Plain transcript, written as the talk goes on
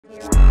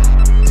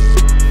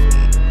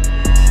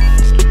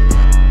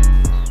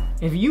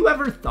Have you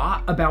ever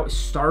thought about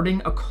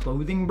starting a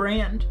clothing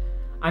brand?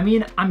 I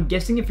mean, I'm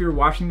guessing if you're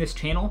watching this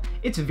channel,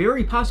 it's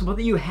very possible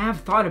that you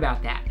have thought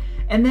about that.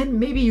 And then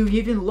maybe you've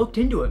even looked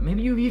into it.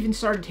 Maybe you've even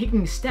started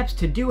taking steps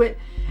to do it.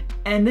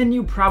 And then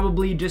you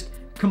probably just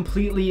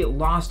completely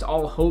lost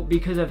all hope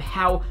because of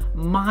how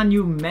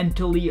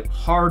monumentally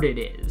hard it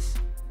is.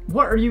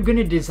 What are you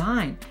gonna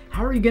design?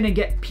 How are you gonna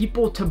get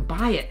people to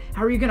buy it?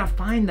 How are you gonna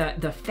find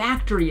the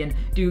factory? And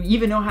do you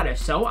even know how to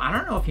sew? I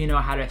don't know if you know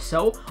how to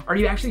sew. Are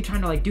you actually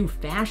trying to like do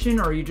fashion,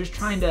 or are you just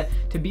trying to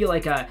be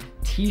like a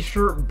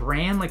t-shirt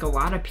brand like a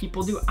lot of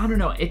people do? I don't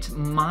know, it's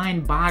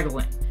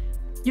mind-boggling.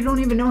 You don't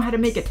even know how to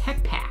make a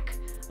tech pack.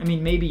 I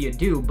mean, maybe you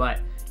do, but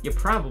you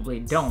probably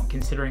don't,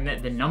 considering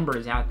that the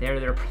numbers out there,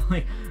 there are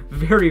probably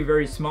very,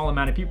 very small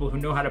amount of people who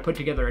know how to put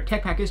together a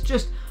tech pack. It's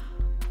just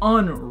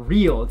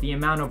unreal the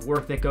amount of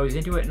work that goes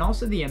into it, and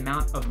also the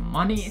amount of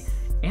money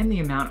and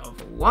the amount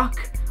of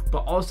luck,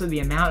 but also the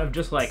amount of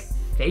just like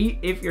fate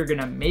if you're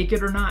gonna make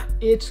it or not.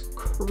 It's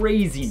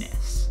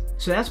craziness.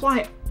 So that's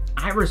why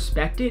I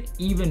respect it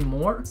even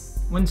more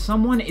when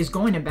someone is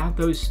going about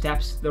those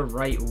steps the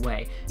right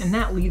way. And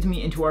that leads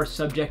me into our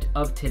subject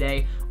of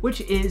today,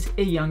 which is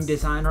a young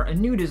designer, a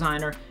new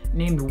designer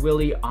named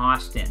Willie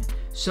Austin.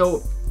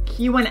 So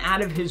he went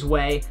out of his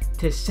way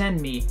to send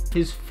me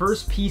his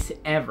first piece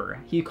ever.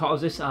 He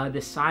calls this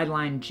the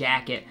sideline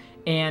jacket,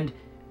 and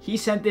he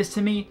sent this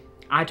to me.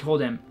 I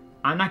told him,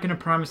 I'm not gonna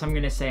promise I'm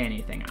gonna say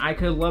anything. I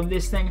could love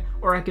this thing,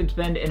 or I could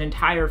spend an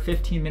entire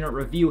 15-minute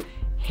review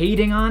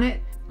hating on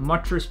it.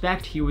 Much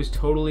respect, he was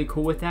totally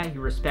cool with that. He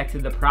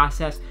respected the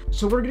process.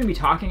 So we're gonna be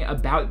talking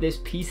about this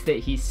piece that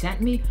he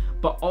sent me,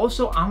 but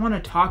also I wanna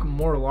talk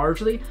more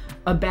largely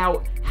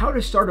about how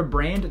to start a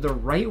brand the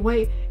right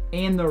way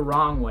and the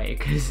wrong way,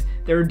 because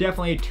there are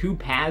definitely two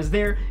paths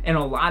there, and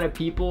a lot of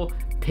people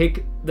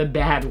pick the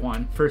bad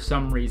one for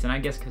some reason. I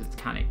guess because it's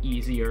kind of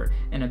easier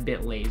and a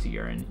bit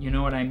lazier, and you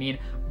know what I mean?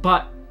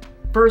 But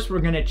first, we're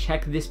gonna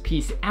check this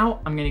piece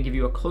out. I'm gonna give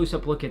you a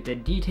close-up look at the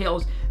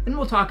details. Then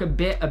we'll talk a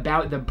bit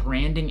about the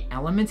branding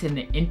elements and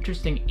the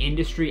interesting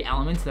industry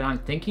elements that I'm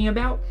thinking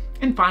about.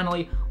 And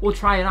finally, we'll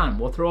try it on.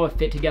 We'll throw a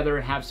fit together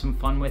and have some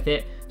fun with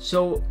it.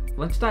 So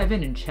let's dive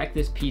in and check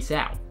this piece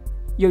out.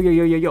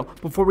 Yo,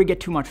 before we get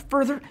too much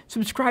further,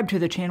 subscribe to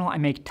the channel. I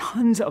make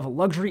tons of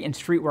luxury and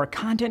streetwear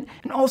content.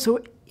 And also,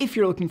 if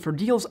you're looking for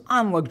deals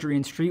on luxury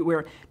and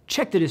streetwear,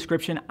 check the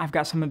description. I've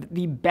got some of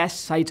the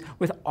best sites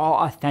with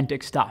all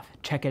authentic stuff.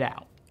 Check it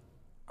out.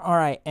 All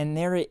right, and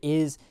there it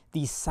is,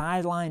 the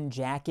sideline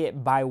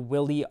jacket by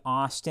Willie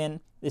Austin.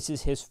 This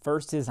is his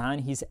first design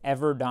he's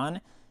ever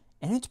done,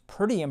 and it's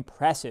pretty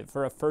impressive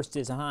for a first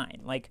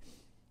design. Like,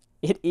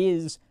 it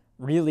is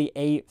really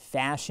a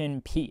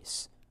fashion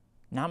piece.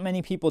 Not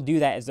many people do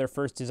that as their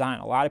first design.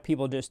 A lot of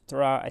people just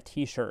throw out a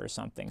t-shirt or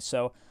something.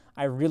 So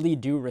I really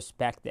do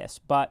respect this.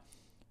 But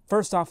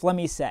first off, let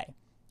me say,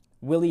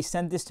 Willie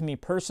sent this to me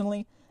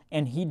personally,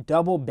 and he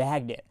double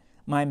bagged it.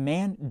 My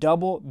man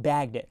double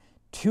bagged it.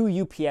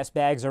 2 UPS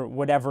bags or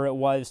whatever it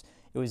was.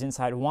 It was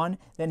inside one.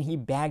 Then he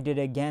bagged it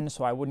again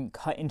so I wouldn't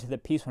cut into the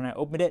piece when I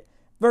opened it.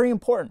 Very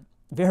important.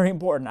 Very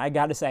important. I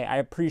gotta say, I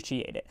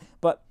appreciate it.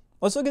 But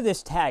let's look at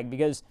this tag,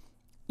 because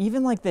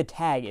even like the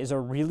tag is a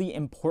really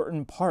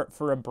important part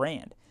for a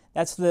brand.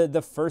 That's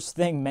the first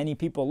thing many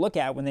people look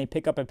at when they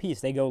pick up a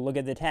piece. They go look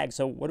at the tag.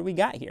 So what do we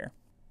got here?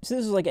 So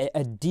this is like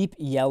a deep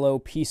yellow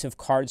piece of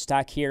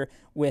cardstock here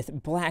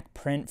with black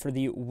print for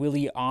the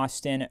Willie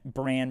Austin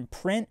brand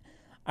print.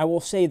 I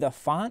will say the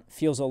font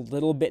feels a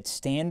little bit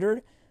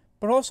standard,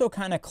 but also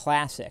kind of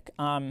classic.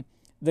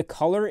 The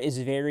color is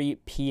very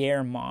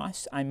Pierre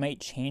Moss. I might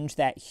change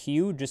that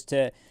hue just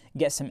to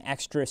get some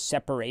extra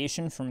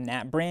separation from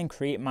that brand,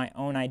 create my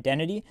own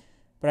identity.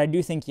 But I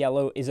do think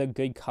yellow is a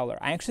good color.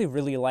 I actually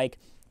really like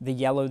the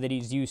yellow that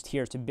he's used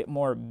here. It's a bit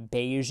more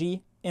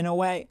beigey in a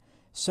way.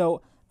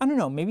 So I don't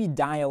know, maybe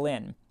dial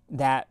in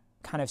that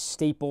kind of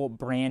staple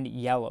brand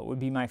yellow would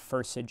be my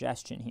first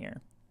suggestion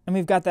here. And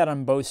we've got that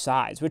on both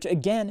sides, which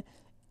again,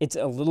 it's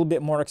a little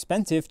bit more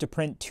expensive to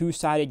print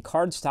 2-sided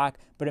cardstock,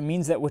 but it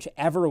means that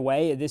whichever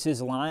way this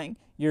is lying,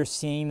 you're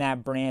seeing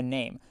that brand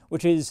name,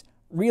 which is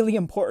really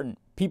important.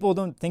 People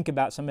don't think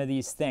about some of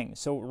these things.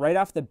 So right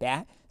off the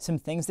bat, some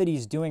things that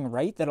he's doing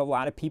right that a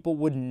lot of people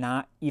would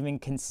not even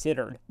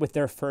consider with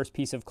their first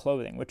piece of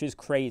clothing, which is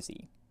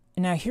crazy.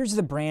 And now here's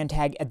the brand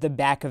tag at the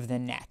back of the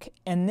neck.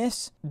 And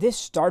this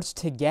starts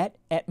to get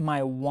at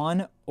my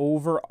one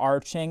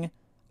overarching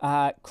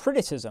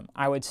criticism,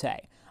 I would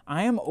say.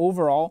 I am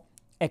overall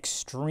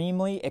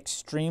extremely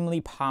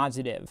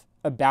positive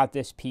about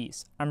this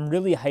piece. I'm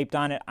really hyped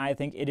on it. I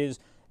think it is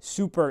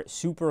super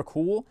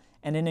cool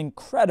and an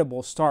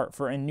incredible start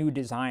for a new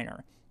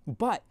designer.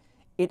 But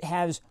it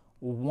has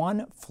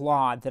one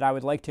flaw that I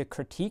would like to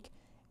critique,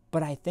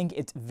 but I think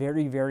it's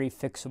very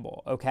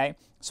fixable, okay?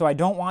 So I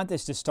don't want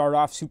this to start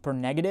off super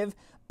negative,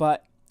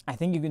 but I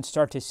think you can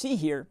start to see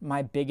here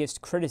my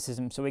biggest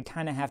criticism, so we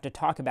kind of have to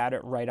talk about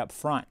it right up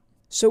front.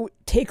 So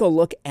take a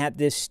look at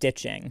this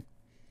stitching.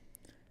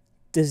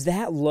 Does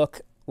that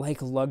look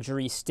like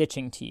luxury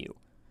stitching to you?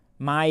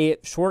 My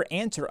short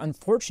answer,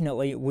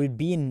 unfortunately, would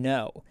be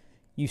no.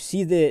 You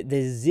see the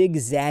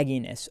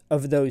zigzagginess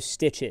of those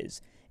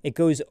stitches. It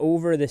goes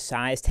over the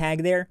size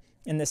tag there,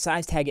 and the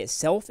size tag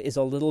itself is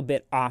a little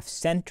bit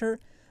off-center.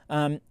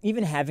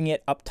 Even having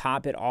it up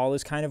top at all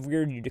is kind of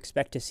weird. You'd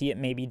expect to see it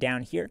maybe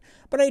down here,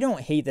 but I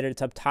don't hate that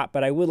it's up top,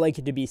 but I would like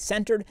it to be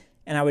centered,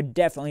 and I would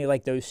definitely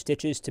like those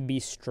stitches to be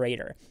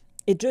straighter.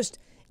 It just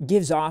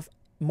gives off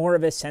more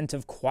of a sense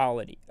of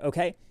quality,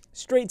 okay?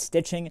 Straight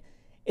stitching,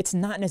 it's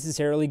not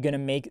necessarily going to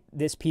make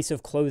this piece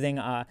of clothing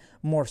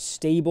more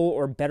stable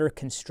or better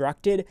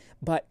constructed,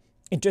 but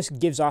it just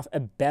gives off a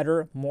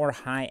better, more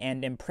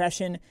high-end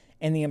impression,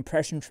 and the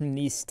impression from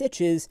these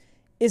stitches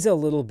is a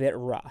little bit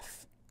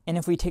rough. And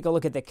if we take a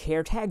look at the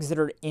care tags that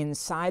are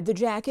inside the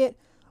jacket,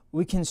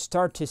 we can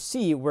start to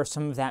see where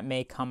some of that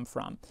may come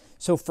from.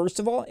 So first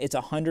of all, it's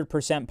 100%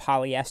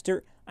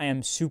 polyester. I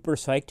am super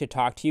psyched to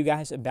talk to you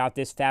guys about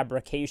this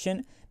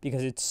fabrication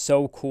because it's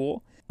so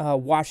cool.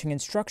 Washing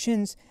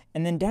instructions,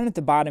 and then down at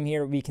the bottom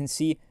here, we can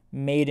see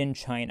made in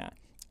China.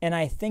 And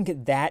I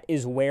think that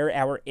is where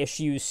our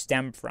issues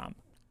stem from.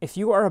 If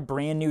you are a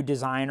brand new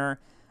designer,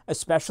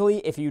 especially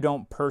if you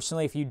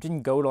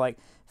didn't go to like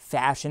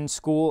fashion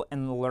school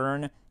and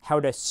learn how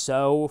to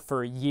sew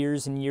for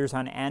years and years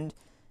on end,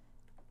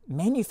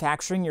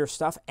 manufacturing your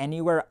stuff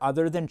anywhere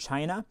other than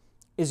China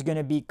is going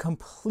to be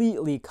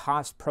completely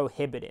cost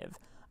prohibitive.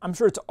 I'm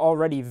sure it's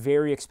already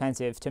very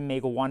expensive to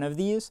make one of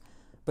these,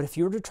 but if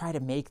you were to try to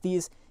make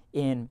these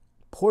in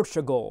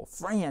Portugal,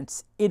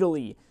 France,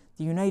 Italy,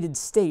 the United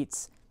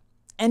States,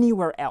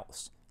 anywhere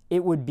else,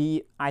 it would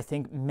be, I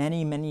think,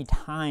 many, many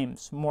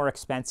times more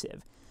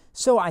expensive.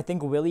 So I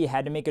think Willie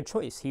had to make a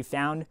choice. He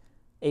found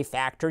a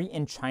factory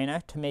in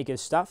China to make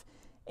his stuff,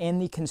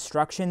 and the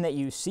construction that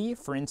you see,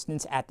 for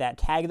instance, at that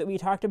tag that we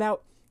talked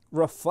about,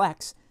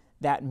 reflects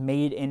that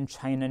made in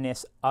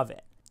China-ness of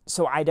it.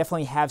 So I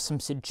definitely have some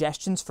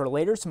suggestions for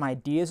later, some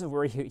ideas of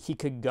where he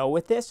could go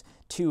with this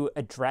to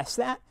address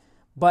that,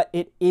 but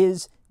it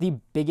is the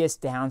biggest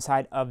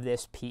downside of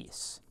this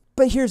piece.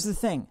 But here's the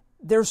thing.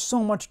 There's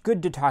so much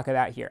good to talk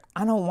about here.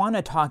 I don't want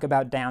to talk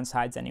about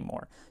downsides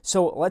anymore.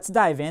 So let's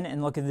dive in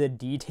and look at the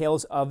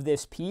details of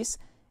this piece,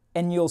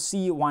 and you'll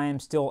see why I'm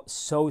still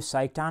so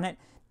psyched on it,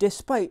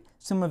 despite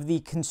some of the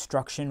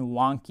construction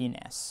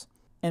wonkiness.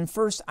 And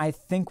first, I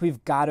think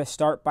we've got to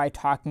start by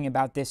talking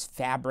about this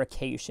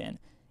fabrication.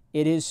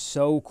 It is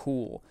so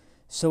cool.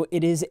 So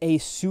it is a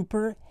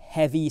super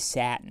heavy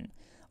satin.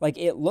 Like,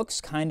 it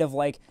looks kind of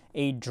like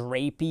a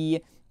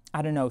drapey,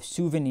 I don't know,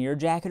 souvenir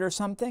jacket or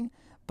something,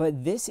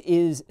 but this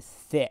is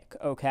thick,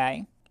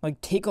 okay?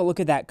 Like, take a look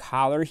at that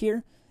collar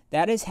here.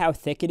 That is how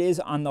thick it is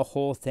on the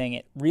whole thing.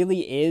 It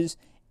really is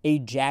a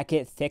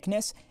jacket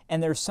thickness,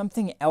 and there's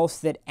something else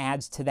that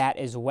adds to that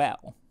as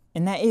well.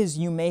 And that is,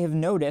 you may have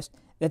noticed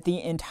that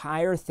the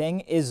entire thing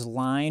is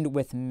lined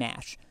with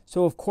mesh.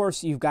 So of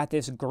course you've got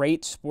this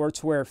great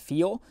sportswear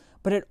feel,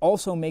 but it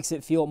also makes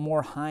it feel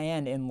more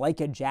high-end and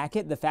like a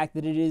jacket, the fact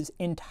that it is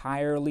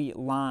entirely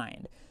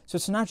lined. So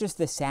it's not just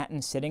the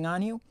satin sitting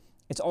on you,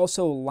 it's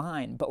also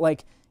lined. But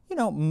like, you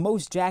know,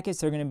 most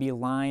jackets are going to be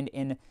lined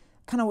in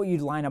kind of what you'd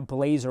line a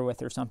blazer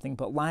with or something,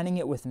 but lining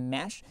it with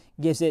mesh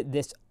gives it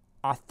this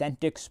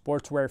authentic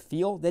sportswear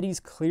feel that he's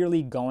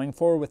clearly going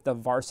for with the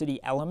varsity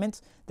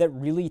elements that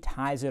really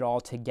ties it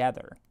all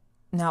together.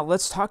 Now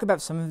let's talk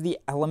about some of the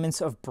elements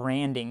of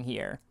branding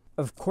here.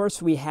 Of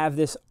course, we have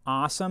this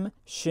awesome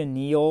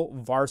chenille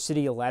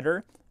varsity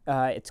letter.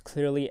 It's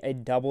clearly a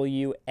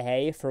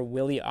WA for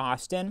Willie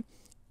Austin,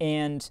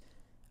 and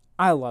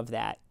I love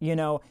that. You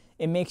know,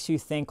 it makes you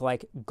think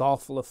like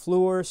Golf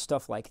LaFleur,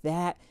 stuff like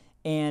that,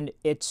 and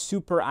it's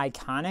super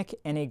iconic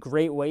and a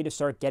great way to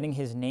start getting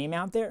his name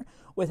out there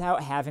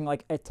without having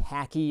like a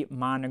tacky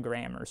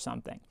monogram or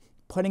something.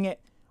 Putting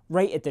it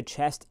right at the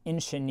chest in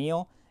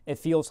chenille, it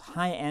feels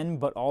high-end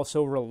but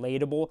also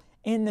relatable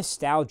and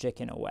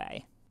nostalgic in a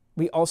way.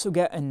 We also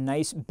get a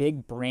nice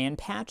big brand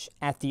patch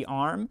at the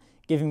arm,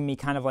 giving me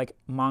kind of like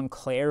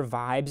Montclair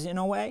vibes in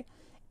a way,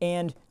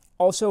 and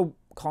also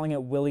calling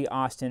it Willie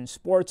Austin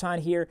Sports on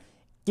here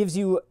gives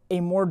you a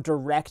more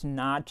direct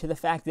nod to the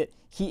fact that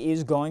he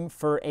is going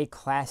for a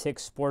classic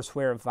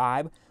sportswear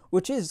vibe,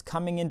 which is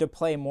coming into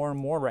play more and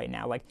more right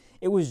now. Like,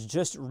 it was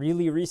just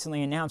really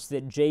recently announced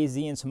that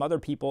Jay-Z and some other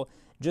people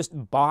just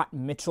bought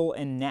Mitchell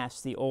 &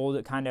 Ness, the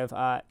old kind of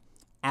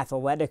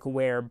athletic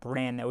wear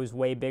brand that was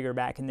way bigger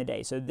back in the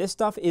day. So this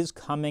stuff is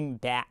coming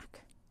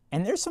back.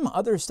 And there's some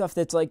other stuff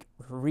that's like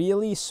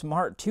really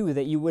smart too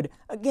that you would,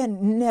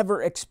 again,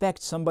 never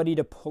expect somebody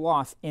to pull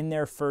off in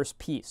their first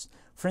piece.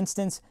 For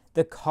instance,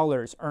 the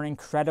colors are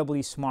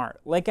incredibly smart.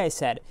 Like I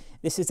said,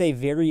 this is a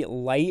very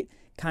light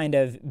kind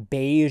of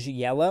beige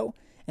yellow.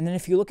 And then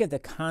if you look at the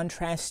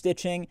contrast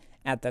stitching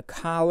at the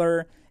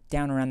collar,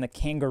 down around the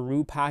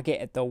kangaroo pocket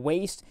at the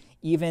waist,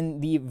 even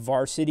the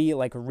varsity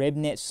like rib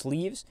knit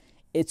sleeves,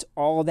 it's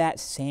all that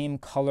same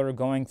color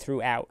going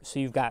throughout. So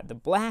you've got the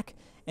black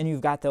and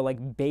you've got the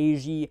like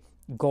beigey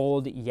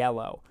gold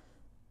yellow.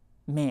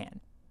 Man,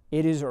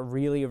 it is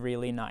really,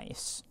 really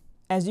nice.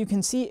 As you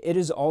can see, it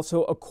is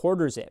also a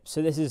quarter zip.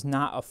 So this is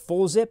not a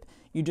full zip.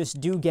 You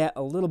just do get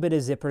a little bit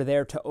of zipper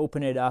there to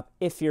open it up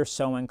if you're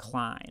so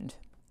inclined.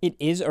 It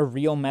is a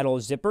real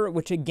metal zipper,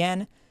 which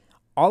again,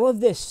 all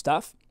of this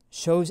stuff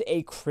shows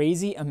a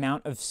crazy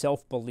amount of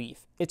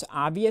self-belief. It's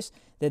obvious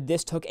that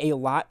this took a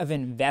lot of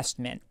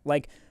investment,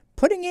 like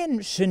putting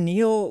in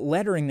chenille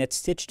lettering that's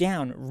stitched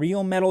down,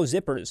 real metal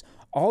zippers.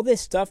 All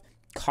this stuff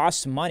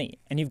costs money,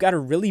 and you've got to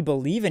really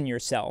believe in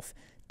yourself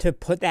to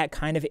put that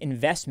kind of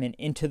investment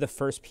into the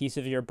first piece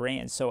of your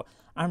brand. So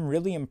I'm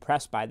really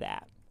impressed by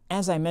that.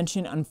 As I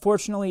mentioned,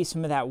 unfortunately,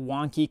 some of that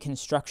wonky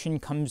construction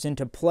comes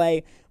into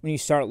play when you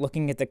start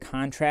looking at the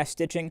contrast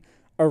stitching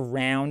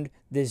around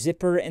the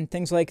zipper and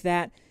things like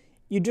that.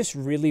 You just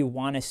really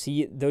want to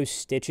see those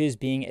stitches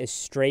being as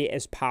straight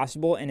as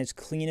possible and as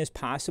clean as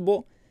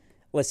possible.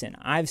 Listen,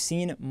 I've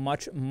seen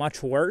much,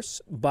 much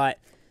worse, but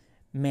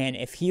man,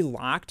 if he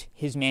locked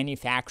his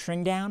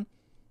manufacturing down,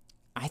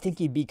 I think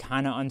he'd be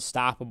kind of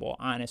unstoppable,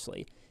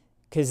 honestly,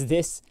 because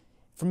this,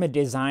 from a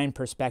design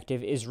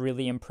perspective, is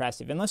really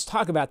impressive. And let's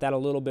talk about that a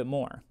little bit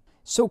more.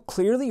 So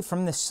clearly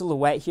from the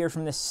silhouette here,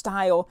 from the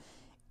style,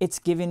 it's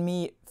given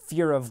me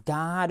Fear of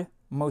God,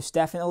 most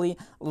definitely.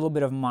 A little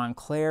bit of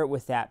Montclair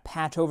with that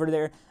patch over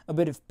there, a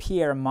bit of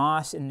Pierre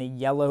Moss in the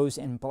yellows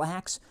and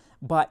blacks.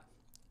 But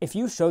if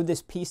you showed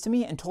this piece to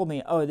me and told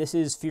me, oh, this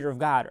is Fear of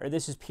God or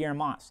this is Pierre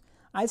Moss,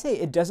 I'd say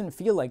it doesn't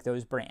feel like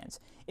those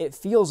brands. It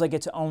feels like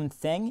its own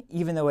thing,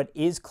 even though it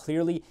is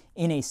clearly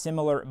in a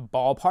similar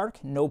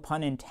ballpark, no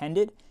pun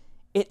intended.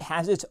 It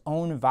has its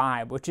own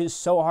vibe, which is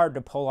so hard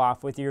to pull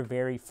off with your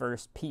very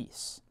first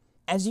piece.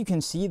 As you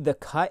can see, the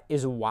cut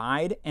is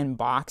wide and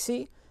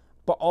boxy,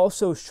 but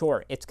also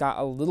short. It's got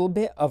a little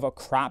bit of a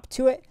crop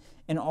to it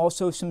and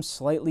also some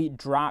slightly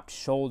dropped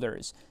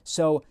shoulders.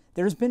 So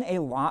there's been a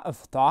lot of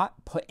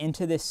thought put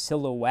into this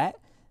silhouette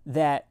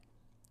that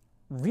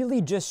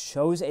really just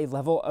shows a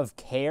level of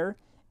care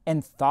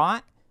and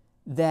thought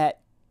that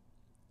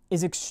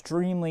is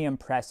extremely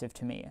impressive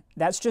to me.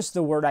 That's just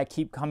the word I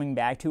keep coming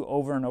back to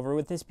over and over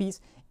with this piece,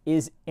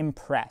 is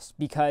impressed,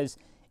 because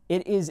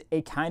it is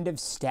a kind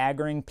of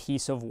staggering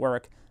piece of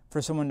work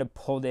for someone to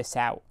pull this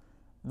out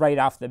right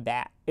off the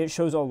bat. It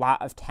shows a lot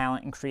of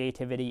talent and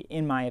creativity,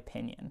 in my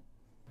opinion.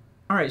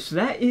 All right, so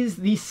that is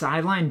the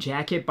Sideline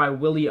Jacket by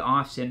Willie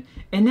Austin.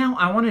 And now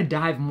I want to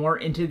dive more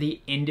into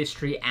the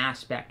industry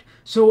aspect.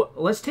 So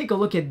let's take a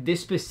look at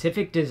this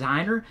specific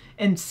designer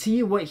and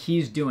see what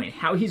he's doing,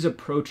 how he's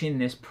approaching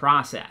this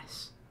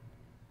process.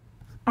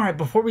 All right,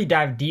 before we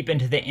dive deep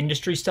into the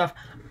industry stuff,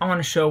 I want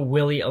to show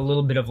Willie a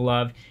little bit of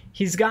love.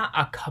 He's got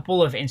a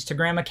couple of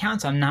Instagram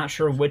accounts. I'm not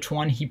sure which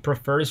one he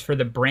prefers for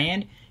the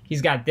brand.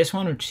 He's got this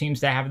one, which seems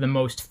to have the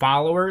most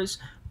followers,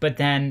 but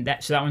then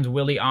that one's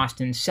Willie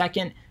Austin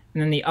second.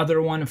 And then the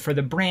other one for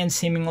the brand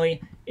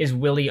seemingly is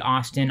Willie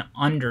Austin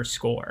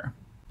 _.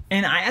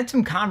 And I had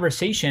some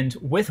conversations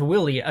with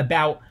Willie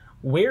about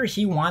where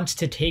he wants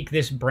to take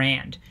this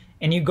brand.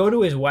 And you go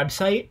to his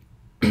website,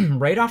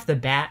 right off the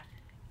bat,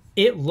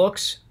 it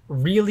looks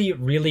really,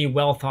 really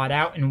well thought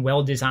out and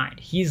well designed.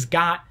 He's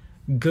got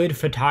good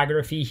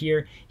photography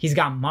here. He's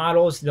got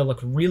models that look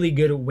really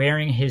good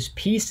wearing his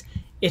piece.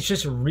 It's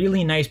just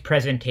really nice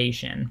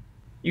presentation.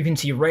 You can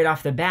see right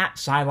off the bat,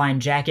 Sideline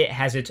Jacket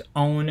has its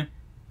own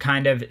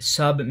kind of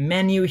sub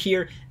menu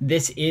here.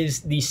 This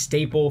is the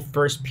staple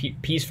first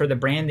piece for the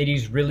brand that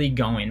he's really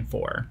going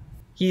for.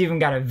 He's even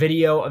got a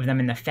video of them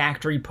in the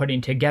factory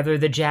putting together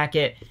the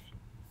jacket.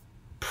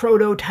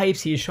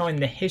 Prototypes, he's showing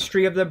the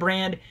history of the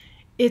brand.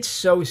 It's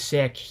so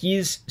sick.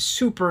 He's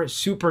super,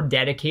 super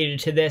dedicated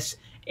to this,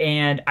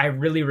 and I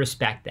really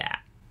respect that.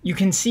 You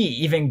can see,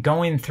 even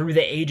going through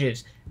the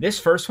ages, this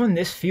first one,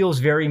 this feels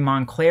very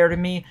Montclair to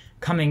me.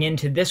 Coming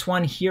into this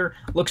one here,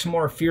 looks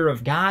more Fear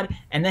of God,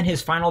 and then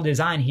his final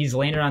design, he's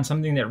landed on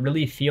something that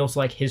really feels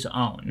like his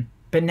own.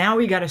 But now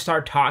we gotta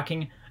start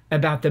talking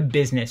about the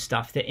business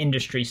stuff, the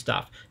industry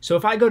stuff. So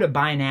if I go to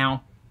buy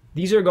now,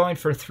 these are going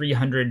for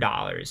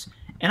 $300.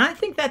 And I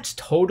think that's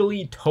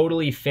totally,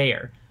 totally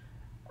fair.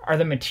 Are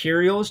the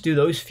materials, do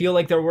those feel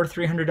like they're worth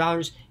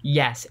 $300?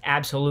 Yes,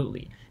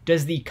 absolutely.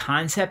 Does the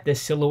concept, the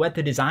silhouette,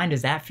 the design,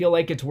 does that feel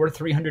like it's worth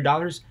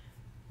 $300?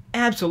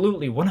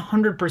 Absolutely,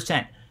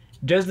 100%.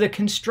 Does the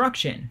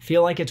construction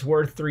feel like it's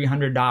worth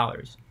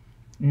 $300?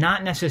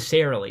 Not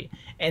necessarily.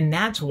 And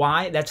that's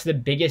why, that's the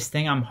biggest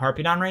thing I'm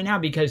harping on right now,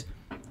 because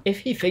if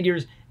he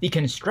figures the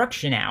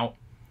construction out,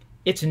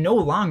 it's no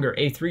longer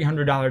a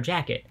 $300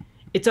 jacket.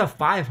 It's a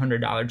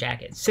 $500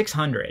 jacket,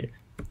 $600,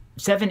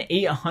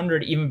 $700,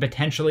 $800 even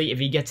potentially if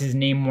he gets his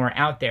name more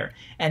out there.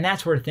 And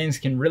that's where things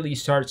can really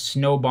start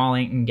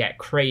snowballing and get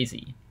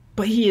crazy.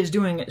 But he is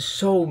doing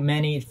so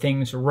many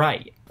things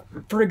right.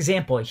 For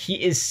example,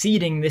 he is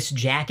seeding this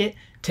jacket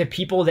to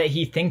people that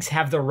he thinks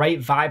have the right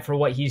vibe for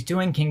what he's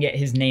doing, can get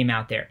his name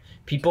out there.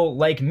 People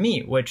like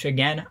me, which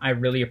again, I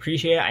really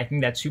appreciate it. I think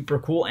that's super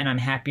cool and I'm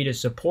happy to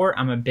support.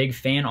 I'm a big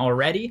fan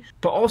already.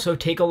 But also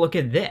take a look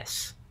at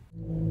this.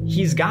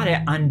 He's got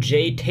it on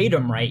Jay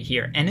Tatum right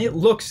here and it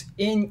looks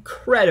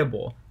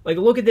incredible. Like,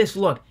 look at this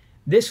look.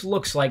 This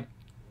looks like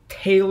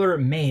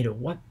tailor-made.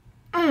 What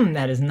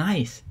That is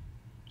nice.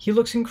 He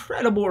looks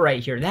incredible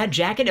right here. That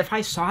jacket, if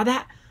I saw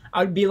that,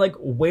 I'd be like,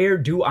 where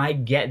do I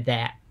get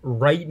that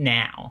right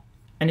now?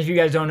 And if you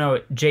guys don't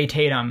know, Jay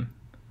Tatum,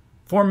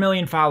 4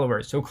 million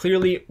followers. So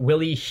clearly,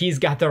 Willie, he's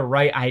got the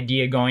right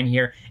idea going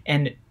here.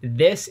 And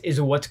this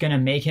is what's going to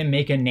make him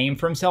make a name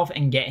for himself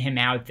and get him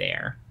out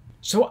there.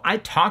 So I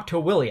talked to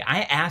Willie.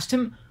 I asked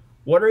him,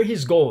 what are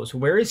his goals?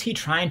 Where is he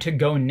trying to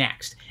go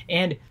next?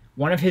 And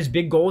one of his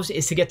big goals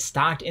is to get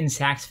stocked in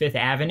Saks Fifth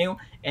Avenue,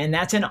 and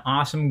that's an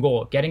awesome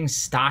goal. Getting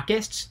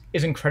stockists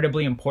is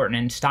incredibly important,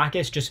 and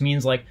stockist just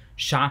means like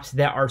shops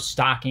that are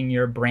stocking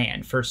your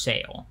brand for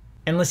sale.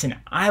 And listen,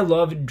 I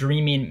love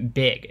dreaming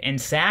big, and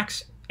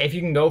Saks, if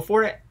you can go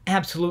for it,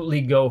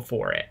 absolutely go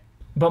for it.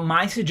 But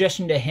my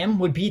suggestion to him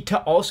would be to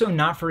also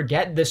not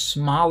forget the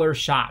smaller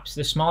shops,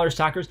 the smaller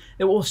stockers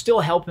that will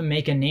still help him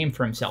make a name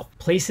for himself.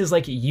 Places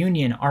like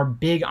Union are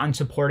big on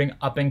supporting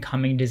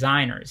up-and-coming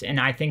designers, and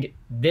I think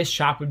this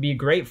shop would be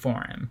great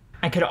for him.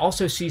 I could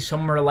also see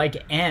somewhere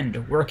like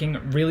End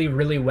working really,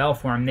 really well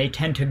for him. They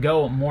tend to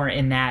go more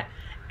in that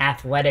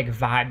athletic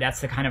vibe. That's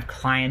the kind of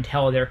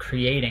clientele they're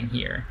creating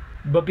here.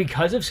 But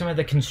because of some of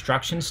the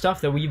construction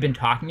stuff that we've been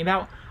talking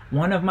about,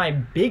 one of my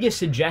biggest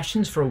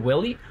suggestions for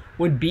Willie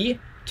would be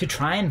to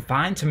try and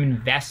find some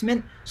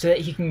investment so that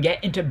he can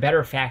get into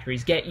better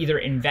factories, get either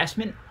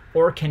investment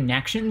or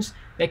connections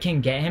that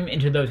can get him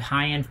into those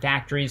high-end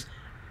factories.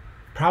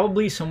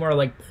 Probably somewhere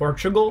like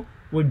Portugal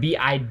would be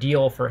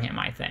ideal for him,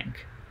 I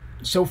think.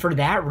 So for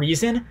that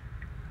reason,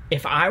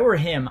 if I were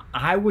him,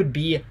 I would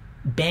be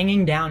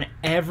banging down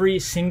every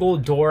single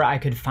door I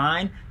could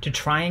find to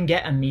try and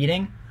get a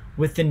meeting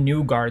with the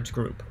New Guards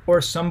group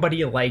or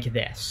somebody like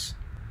this.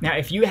 Now,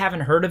 if you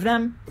haven't heard of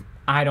them,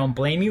 I don't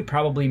blame you.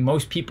 Probably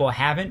most people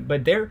haven't,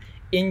 but they're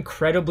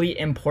incredibly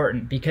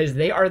important because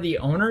they are the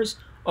owners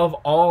of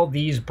all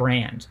these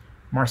brands.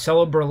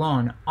 Marcelo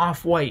Burlon,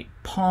 Off-White,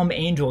 Palm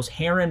Angels,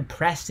 Heron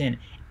Preston,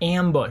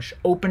 Ambush,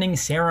 Opening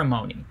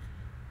Ceremony.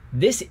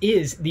 This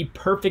is the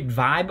perfect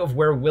vibe of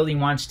where Willie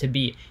wants to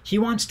be. He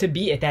wants to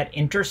be at that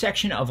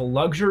intersection of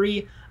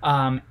luxury,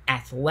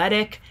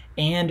 athletic,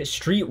 and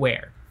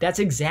streetwear. That's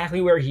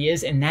exactly where he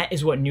is, and that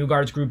is what New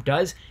Guards Group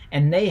does,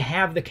 and they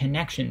have the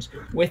connections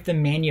with the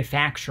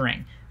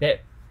manufacturing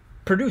that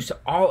produce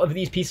all of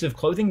these pieces of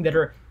clothing that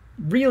are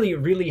really,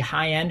 really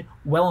high-end,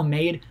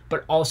 well-made,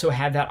 but also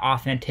have that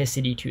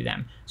authenticity to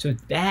them. So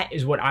that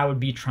is what I would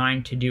be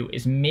trying to do,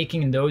 is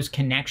making those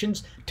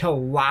connections to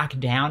lock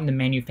down the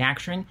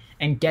manufacturing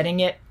and getting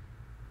it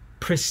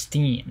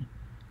pristine.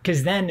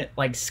 Because then,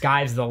 like,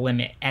 sky's the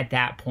limit at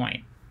that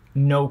point.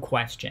 No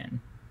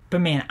question.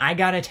 But man, I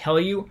gotta tell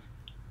you,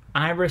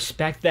 I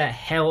respect the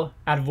hell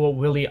out of what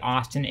Willie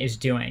Austin is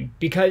doing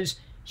because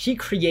he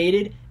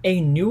created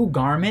a new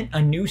garment,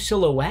 a new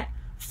silhouette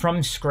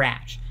from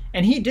scratch.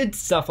 And he did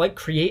stuff like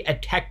create a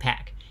tech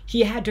pack.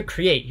 He had to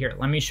create, here,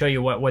 let me show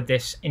you what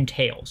this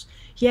entails.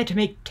 He had to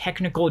make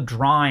technical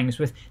drawings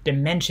with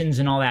dimensions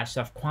and all that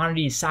stuff,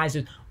 quantities,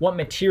 sizes, what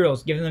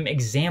materials, giving them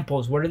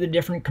examples, what are the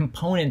different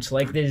components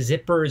like the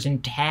zippers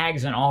and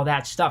tags and all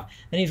that stuff.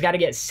 Then he's got to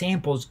get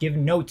samples, give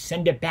notes,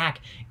 send it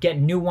back, get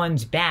new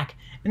ones back.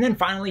 And then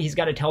finally, he's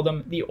got to tell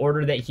them the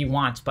order that he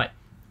wants. But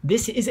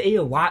this is a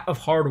lot of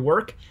hard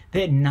work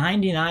that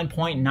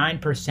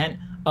 99.9%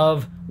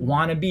 of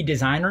wannabe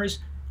designers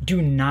do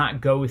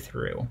not go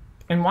through.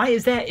 And why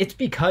is that? It's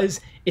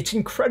because it's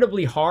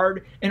incredibly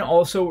hard and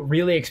also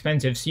really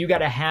expensive. So you got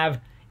to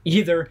have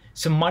either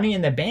some money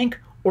in the bank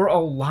or a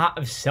lot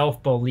of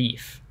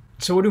self-belief.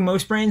 So what do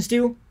most brands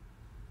do?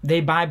 They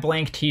buy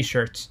blank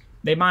t-shirts.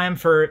 They buy them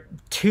for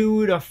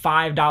 $2 to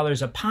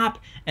 $5 a pop,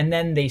 and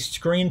then they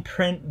screen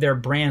print their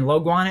brand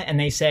logo on it, and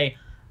they say,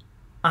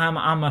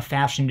 I'm a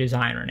fashion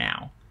designer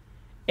now.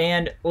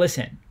 And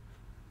listen,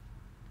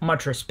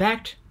 much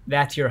respect,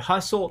 that's your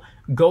hustle,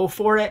 go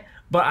for it,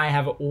 but I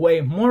have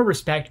way more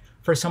respect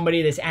for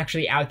somebody that's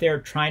actually out there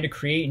trying to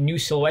create new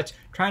silhouettes,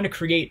 trying to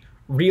create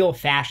real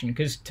fashion,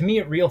 because to me,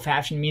 real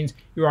fashion means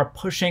you are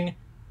pushing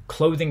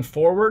clothing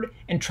forward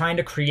and trying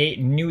to create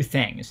new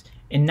things,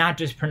 and not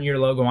just print your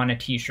logo on a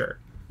t-shirt.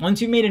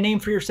 Once you've made a name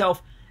for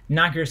yourself,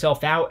 knock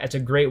yourself out. That's a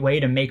great way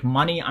to make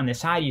money on the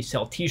side. You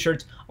sell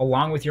t-shirts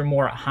along with your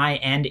more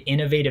high-end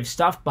innovative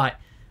stuff, but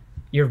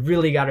you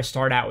really got to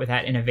start out with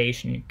that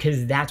innovation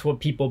because that's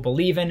what people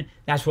believe in.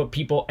 That's what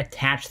people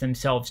attach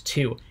themselves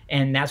to,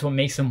 and that's what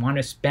makes them want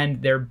to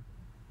spend their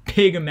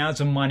big amounts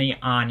of money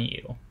on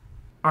you.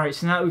 All right,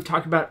 so now that we've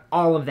talked about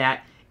all of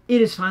that,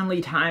 it is finally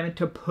time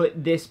to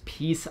put this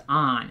piece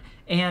on,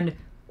 and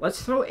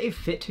let's throw a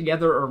fit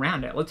together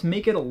around it. Let's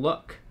make it a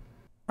look.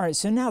 All right,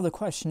 so now the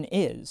question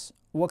is,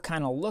 what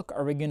kind of look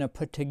are we going to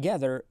put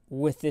together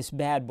with this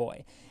bad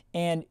boy?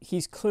 And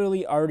he's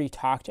clearly already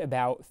talked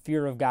about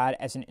fear of God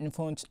as an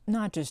influence,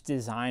 not just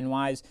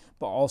design-wise,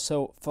 but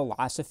also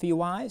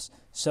philosophy-wise.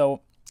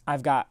 So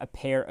I've got a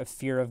pair of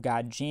Fear of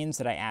God jeans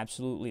that I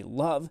absolutely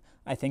love.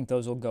 I think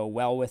those will go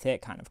well with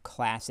it, kind of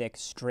classic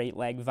straight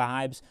leg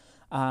vibes.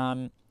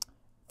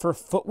 For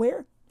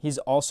footwear, He's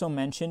also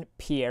mentioned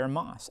Pierre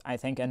Moss. I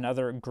think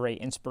another great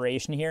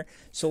inspiration here.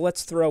 So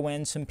let's throw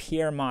in some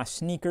Pierre Moss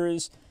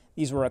sneakers.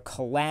 These were a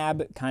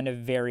collab, kind of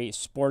very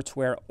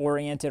sportswear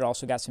oriented.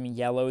 Also got some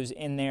yellows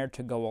in there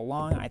to go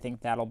along. I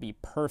think that'll be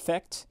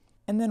perfect.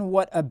 And then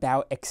what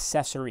about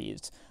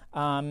accessories?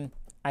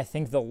 I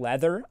think the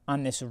leather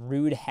on this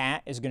Rude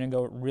hat is going to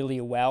go really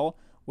well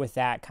with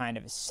that kind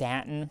of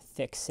satin,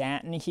 thick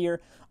satin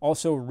here.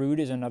 Also, Rude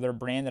is another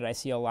brand that I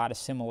see a lot of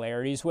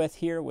similarities with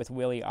here with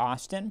Willie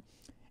Austin.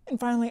 And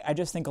finally, I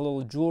just think a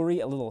little jewelry,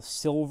 a little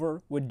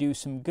silver would do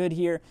some good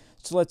here.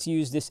 So let's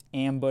use this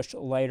ambush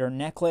lighter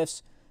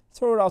necklace,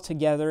 throw it all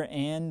together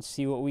and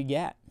see what we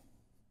get.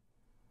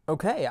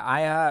 Okay,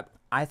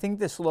 I think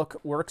this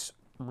look works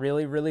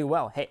really, really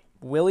well. Hey,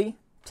 Willie,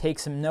 take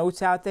some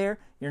notes out there.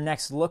 Your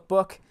next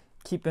lookbook,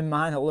 keep in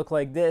mind a look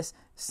like this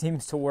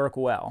seems to work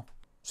well.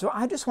 So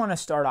I just want to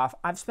start off,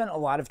 I've spent a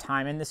lot of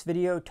time in this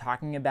video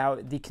talking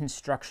about the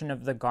construction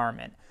of the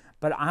garment,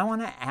 but I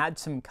want to add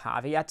some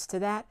caveats to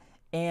that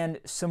and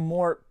some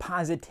more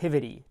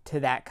positivity to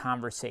that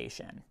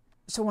conversation.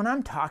 So when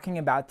I'm talking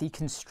about the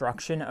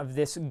construction of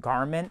this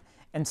garment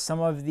and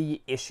some of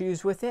the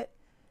issues with it,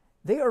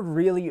 they are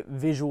really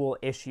visual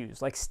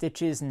issues, like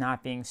stitches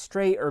not being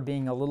straight or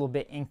being a little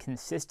bit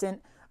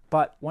inconsistent.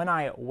 But when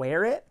I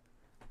wear it,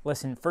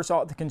 listen, first of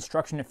all, the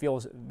construction, it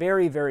feels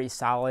very, very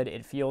solid.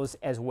 It feels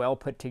as well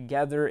put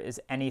together as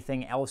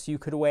anything else you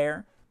could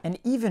wear. And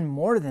even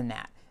more than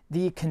that,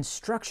 the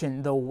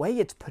construction, the way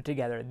it's put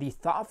together, the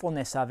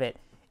thoughtfulness of it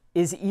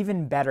is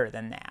even better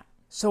than that.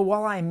 So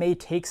while I may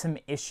take some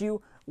issue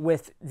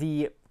with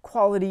the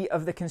quality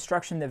of the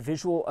construction, the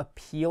visual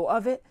appeal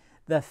of it,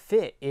 the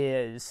fit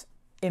is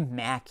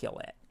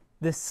immaculate.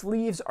 The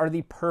sleeves are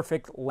the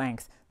perfect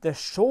length. The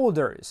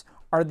shoulders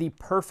are the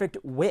perfect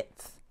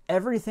width.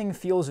 Everything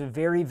feels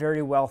very,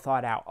 very well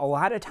thought out. A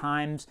lot of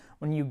times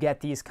when you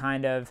get these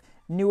kind of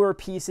newer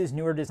pieces,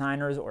 newer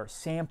designers, or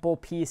sample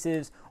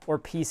pieces, or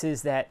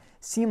pieces that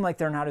seem like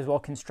they're not as well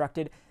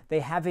constructed, they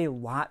have a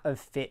lot of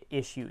fit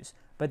issues,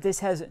 but this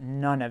has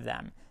none of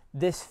them.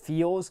 This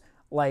feels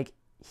like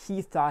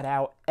he thought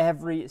out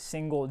every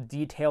single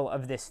detail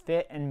of this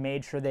fit and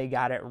made sure they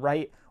got it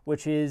right,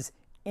 which is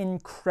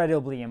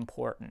incredibly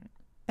important.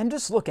 And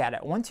just look at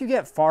it. Once you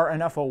get far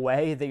enough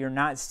away that you're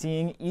not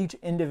seeing each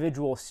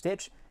individual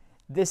stitch,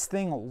 this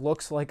thing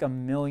looks like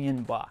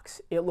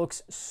 $1,000,000. It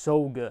looks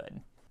so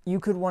good. You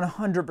could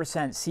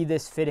 100% see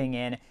this fitting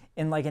in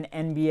like an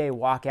NBA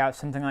walkout,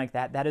 something like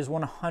that. That is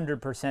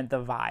 100%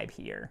 the vibe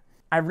here.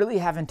 I really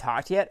haven't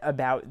talked yet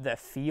about the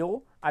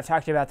feel. I've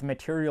talked about the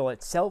material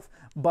itself,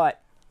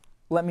 but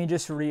let me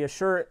just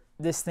reassure,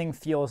 this thing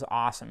feels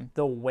awesome.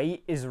 The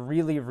weight is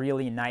really,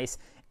 really nice.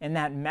 And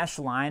that mesh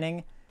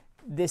lining,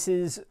 this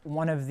is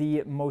one of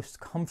the most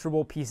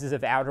comfortable pieces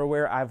of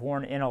outerwear I've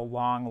worn in a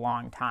long,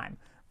 long time.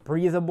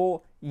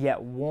 Breathable,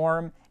 yet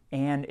warm,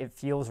 and it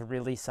feels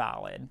really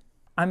solid.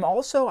 I'm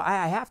also,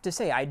 I have to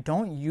say, I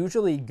don't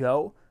usually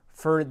go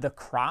for the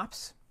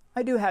crops.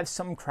 I do have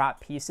some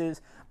crop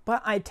pieces,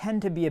 but I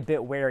tend to be a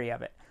bit wary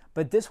of it.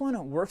 But this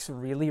one works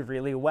really,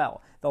 really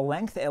well. The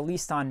length, at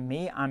least on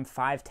me, I'm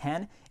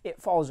 5'10",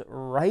 it falls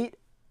right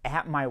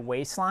at my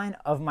waistline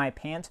of my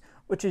pants,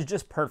 which is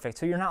just perfect.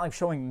 So you're not like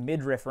showing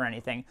midriff or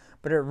anything,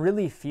 but it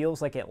really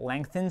feels like it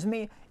lengthens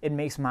me. It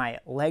makes my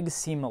legs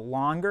seem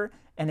longer,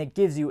 and it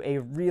gives you a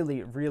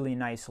really, really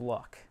nice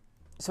look.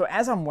 So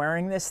as I'm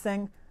wearing this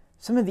thing,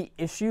 some of the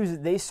issues,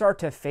 they start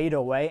to fade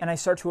away, and I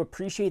start to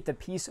appreciate the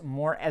piece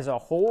more as a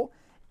whole,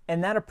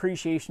 and that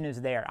appreciation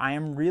is there. I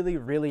am really,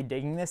 really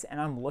digging this, and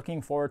I'm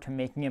looking forward to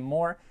making it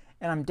more,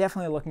 and I'm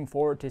definitely looking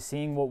forward to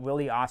seeing what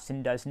Willie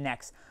Austin does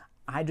next.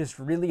 I just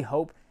really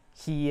hope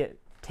he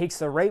takes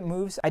the right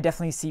moves. I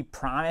definitely see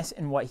promise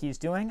in what he's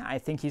doing. I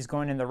think he's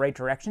going in the right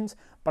directions,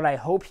 but I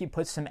hope he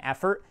puts some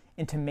effort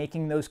into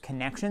making those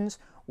connections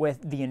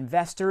with the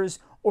investors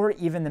or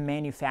even the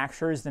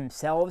manufacturers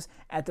themselves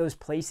at those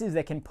places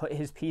that can put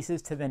his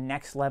pieces to the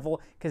next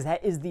level, because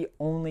that is the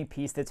only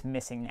piece that's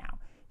missing now.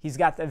 He's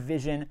got the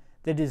vision,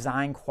 the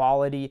design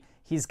quality,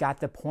 he's got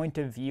the point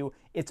of view.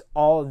 It's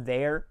all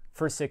there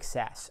for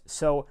success.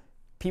 So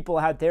people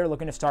out there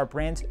looking to start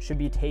brands should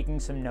be taking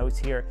some notes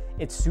here.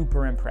 It's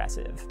super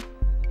impressive.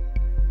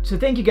 So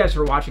thank you guys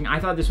for watching. I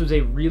thought this was a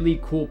really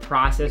cool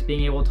process,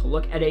 being able to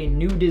look at a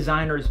new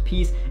designer's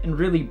piece and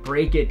really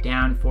break it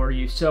down for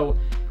you. So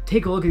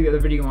take a look at the other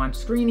video on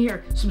screen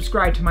here,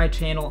 subscribe to my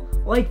channel,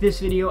 like this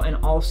video, and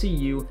I'll see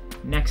you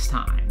next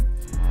time.